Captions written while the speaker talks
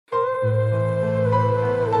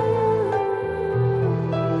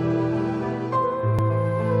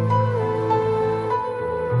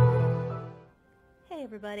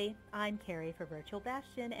I'm Carrie for Virtual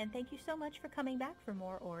Bastion, and thank you so much for coming back for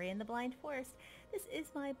more Ori and the Blind Forest. This is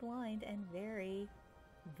my blind and very,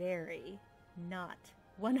 very not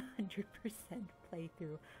 100%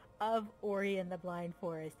 playthrough of Ori and the Blind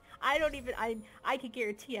Forest. I can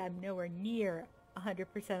guarantee I'm nowhere near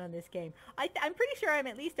 100% on this game. I'm pretty sure I'm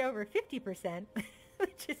at least over 50%,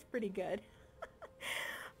 which is pretty good.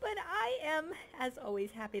 But I am, as always,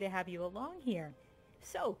 happy to have you along here.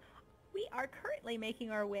 So, we are currently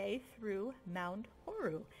making our way through Mount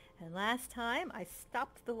Horu. And last time I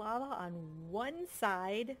stopped the lava on one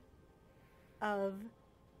side of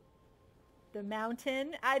the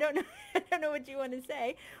mountain. I don't know what you want to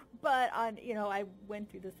say, but I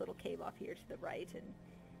went through this little cave off here to the right, and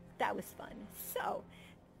that was fun. So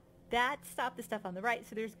that stopped the stuff on the right,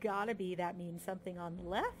 so that means something on the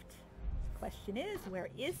left. The question is, where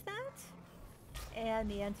is that?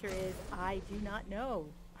 And the answer is, I do not know.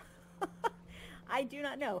 I do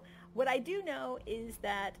not know. What I do know is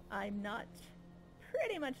that I'm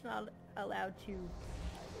pretty much not allowed to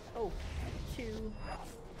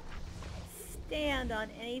stand on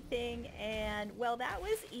anything, and well, that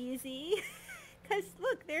was easy, because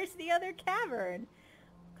look, there's the other cavern.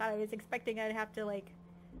 God, I was expecting I'd have to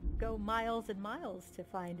go miles and miles to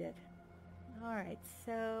find it. Alright,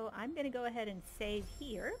 so I'm gonna go ahead and save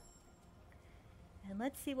here, and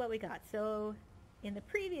let's see what we got. So in the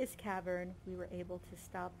previous cavern, we were able to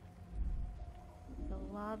stop the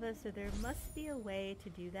lava, so there must be a way to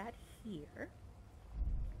do that here.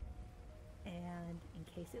 And in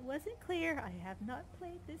case it wasn't clear, I have not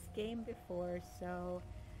played this game before, so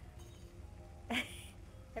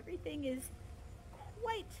everything is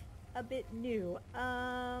quite a bit new.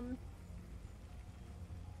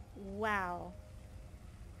 Wow.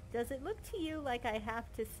 Does it look to you like I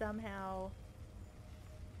have to somehow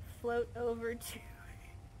float over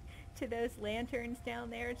to those lanterns down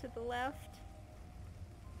there to the left?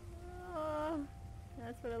 Oh,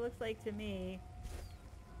 that's what it looks like to me.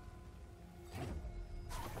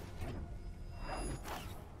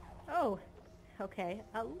 Oh, okay,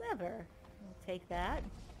 a lever. We'll take that.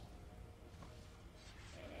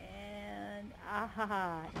 And,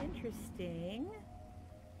 aha, interesting.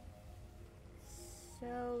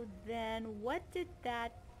 So then, what did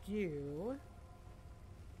that do?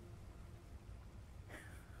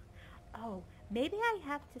 Oh, maybe I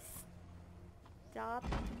have to stop.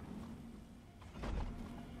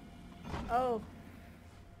 Oh,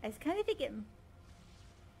 I was kind of thinking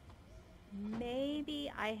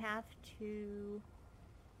maybe I have to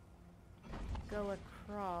go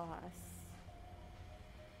across.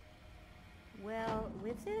 Well,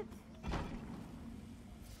 with it?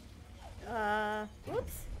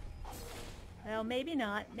 Whoops. Well, maybe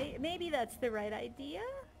not. Maybe that's the right idea?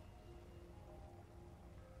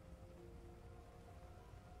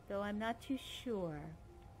 Though I'm not too sure.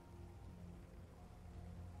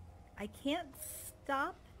 I can't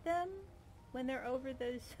stop them when they're over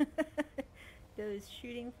those those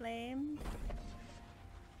shooting flames.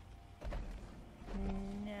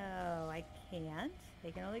 No, I can't.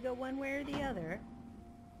 They can only go one way or the other.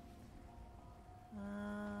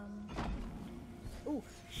 Ooh,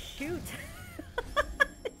 shoot.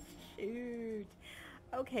 Shoot.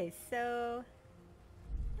 Okay, so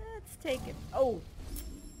let's take it. Oh,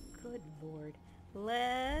 good Lord.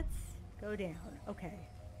 Let's go down. Okay.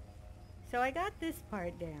 So I got this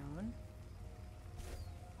part down.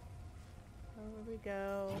 Over we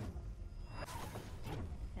go.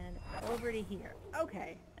 And over to here.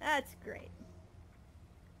 Okay, that's great.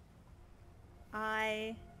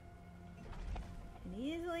 I can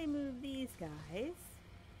easily move these guys.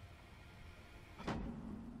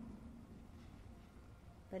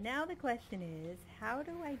 But now the question is, how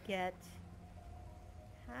do I get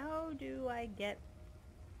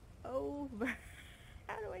over?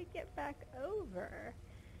 How do I get back over?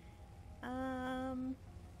 And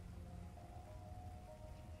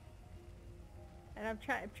I'm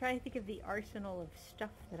trying to think of the arsenal of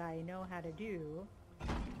stuff that I know how to do.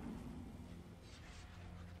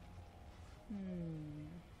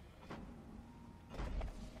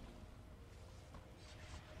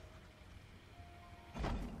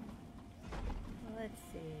 Well, let's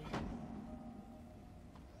see.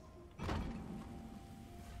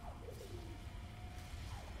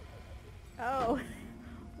 Oh,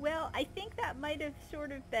 well, I think that might have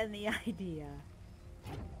sort of been the idea.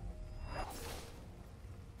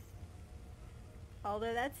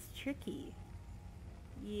 Although that's tricky.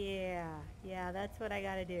 Yeah, that's what I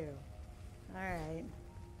gotta do. Alright.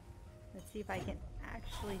 Let's see if I can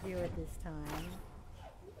actually do it this time.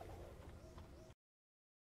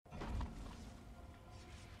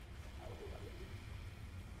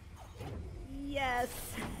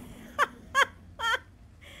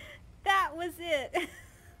 was it.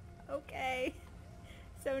 Okay.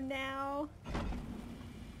 So now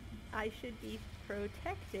I should be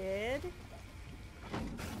protected.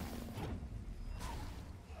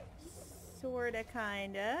 Sorta,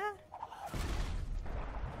 kinda.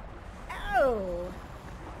 Oh!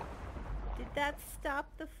 Did that stop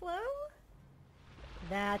the flow?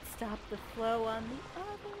 That stopped the flow on the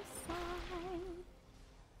other side.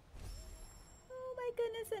 Oh my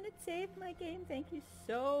goodness, and it saved my game. Thank you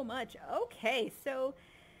so much. Okay, so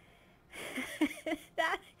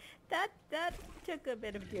that took a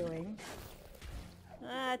bit of doing.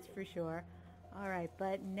 That's for sure. Alright,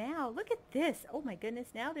 but now, look at this. Oh my goodness,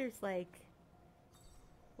 now there's like...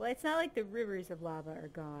 Well, it's not like the rivers of lava are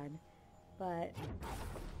gone, but...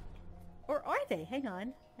 Or are they? Hang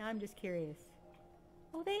on. Now I'm just curious.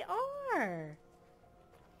 Oh, they are!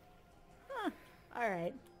 Huh.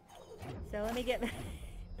 Alright. So let me get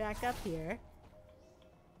back up here.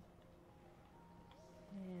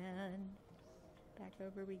 And back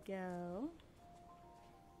over we go.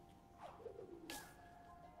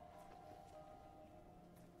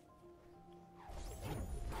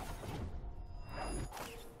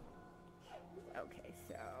 Okay,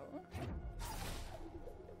 so...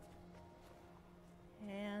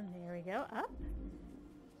 And there we go, up.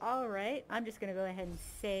 Alright, I'm just going to go ahead and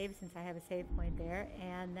save since I have a save point there.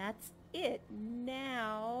 And that's it.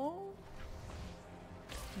 Now,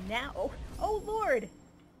 oh Lord!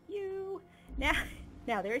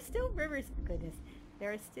 Now there are still rivers, goodness,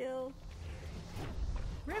 there are still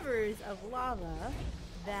rivers of lava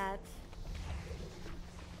that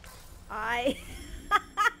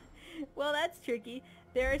well, that's tricky.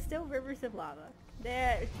 There are still rivers of lava.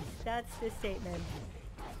 That's the statement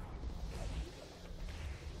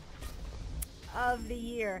of the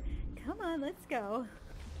year. Come on, let's go.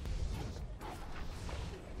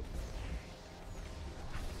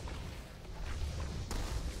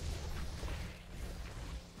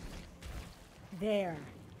 There.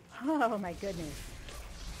 Oh my goodness.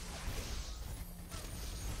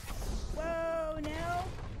 Whoa, now.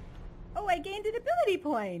 Oh, I gained an ability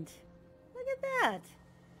point. Look at that.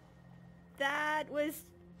 That was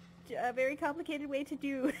a very complicated way to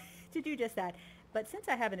do just that. But since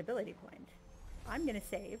I have an ability point, I'm going to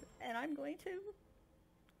save and I'm going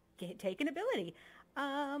to take an ability.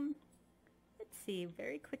 Let's see,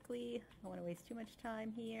 very quickly. I don't want to waste too much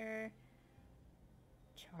time here.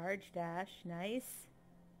 Charge dash, nice.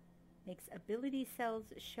 Makes ability cells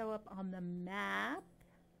show up on the map.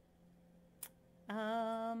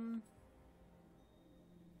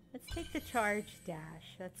 Let's take the charge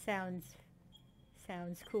dash. That sounds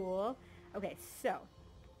cool. Okay, so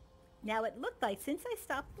now it looked like since I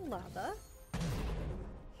stopped the lava,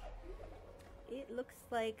 it looks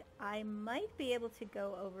like I might be able to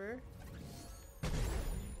go over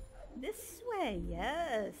this way.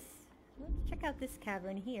 Yes. Let's check out this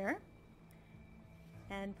cavern here.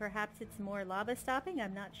 And perhaps it's more lava stopping,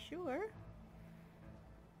 I'm not sure.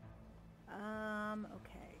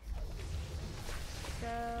 Okay.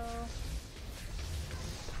 So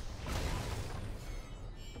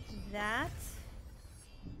that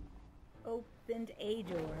opened a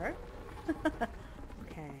door.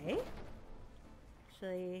 Okay.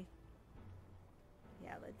 Actually,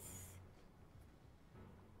 yeah, let's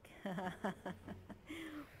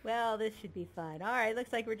well, this should be fun. All right,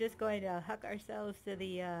 looks like we're just going to huck ourselves to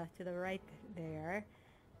the right there.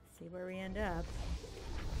 See where we end up.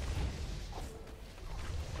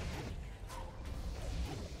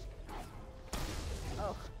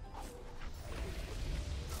 Oh.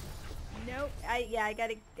 Nope. I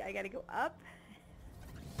gotta go up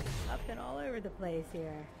and all over the place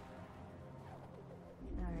here.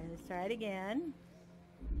 All right, let's try it again.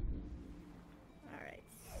 All right,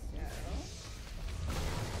 so.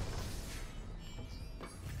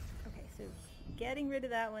 Okay, so getting rid of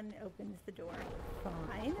that one opens the door.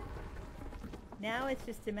 Fine. Now it's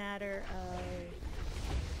just a matter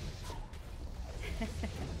of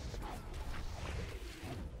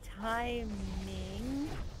timing.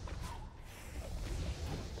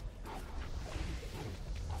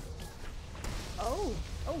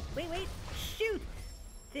 Oh, wait, shoot!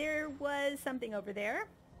 There was something over there.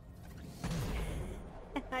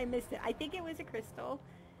 I missed it. I think it was a crystal.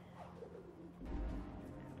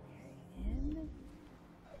 Okay, in.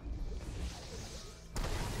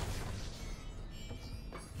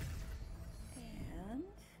 And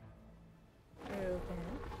open.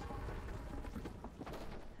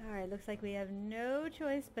 Alright, looks like we have no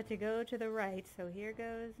choice but to go to the right, so here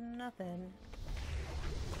goes nothing.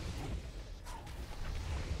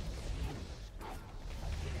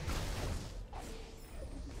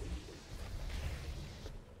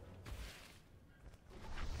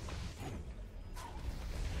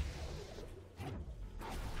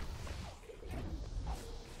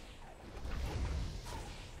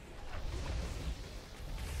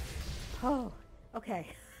 Oh, okay.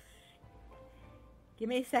 Give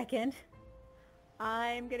me a second.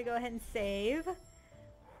 I'm gonna go ahead and save.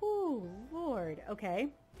 Whew, Lord. Okay.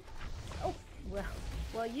 Oh, well,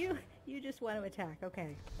 you just want to attack.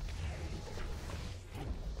 Okay.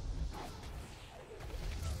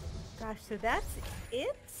 Gosh, so that's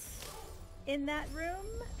it in that room?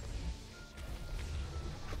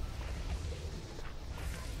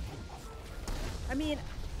 I mean,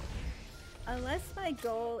 unless my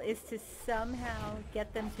goal is to somehow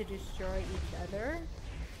get them to destroy each other,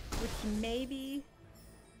 which maybe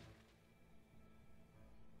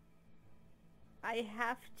I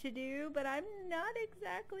have to do, but I'm not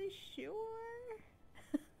exactly sure.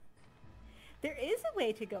 There is a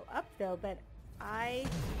way to go up though, but I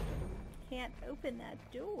can't open that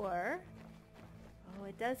door. Oh,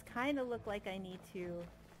 it does kind of look like I need to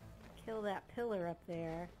kill that pillar up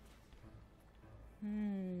there.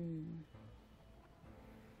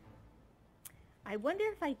 I wonder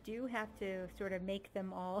if I do have to sort of make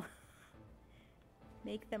them all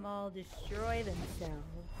destroy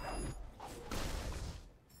themselves.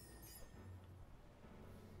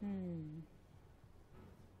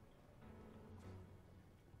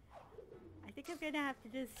 I think I'm gonna have to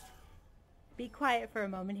just be quiet for a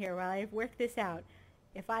moment here while I work this out.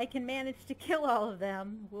 If I can manage to kill all of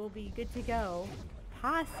them, we'll be good to go.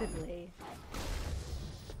 Possibly.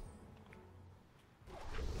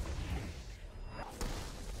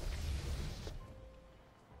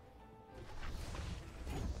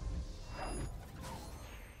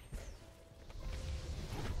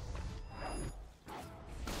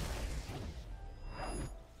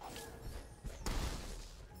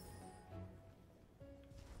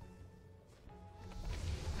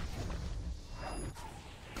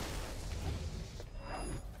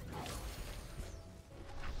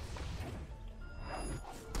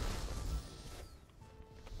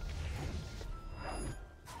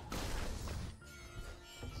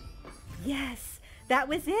 Yes, that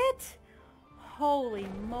was it. Holy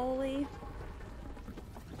moly.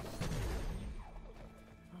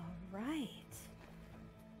 All right.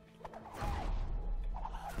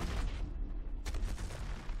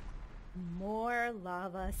 More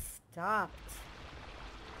lava stopped.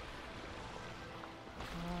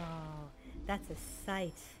 Oh, that's a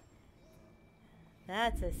sight.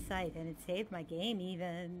 That's a sight, and it saved my game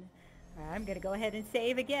even. I'm gonna go ahead and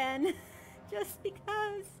save again, just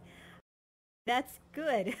because. That's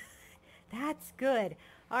good. That's good.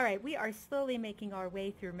 All right, we are slowly making our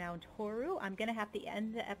way through Mount Horu. I'm going to have to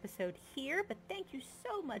end the episode here, but thank you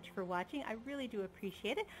so much for watching. I really do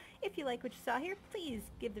appreciate it. If you like what you saw here, please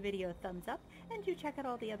give the video a thumbs up, and do check out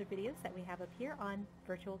all the other videos that we have up here on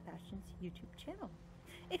Virtual Bastion's YouTube channel.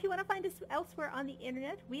 If you want to find us elsewhere on the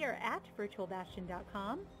internet, we are at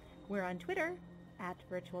virtualbastion.com. We're on Twitter at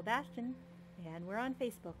Virtual Bastion, and we're on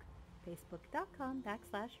Facebook.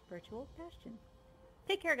 Facebook.com/virtualbastion.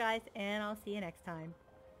 Take care, guys, and I'll see you next time.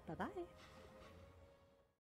 Bye-bye.